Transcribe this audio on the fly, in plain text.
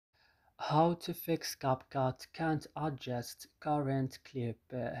How to fix Capcut can't adjust current clip.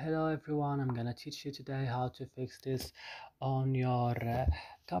 Hello everyone, I'm gonna teach you today how to fix this on your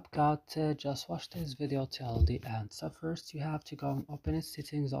Capcut. Just watch this video till the end. So first you have to go and open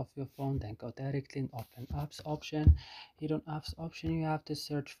settings of your phone, then go directly in open apps option. Here on apps option you have to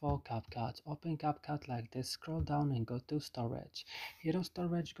search for Capcut. Open Capcut like this, scroll down and go to storage. Here on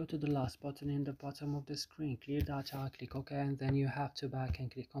storage, go to the last button in the bottom of the screen, clear data, click OK, and then you have to back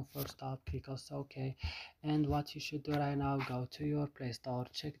and click on first stop, click also OK. And what you should do right now, go to your Play Store,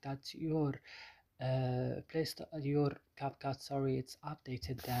 check that your your CapCut, sorry, it's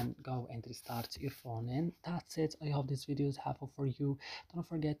updated, then go and restart your phone. And that's it. I hope this video is helpful for you. Don't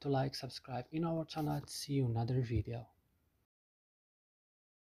forget to like, subscribe in our channel. See you in another video.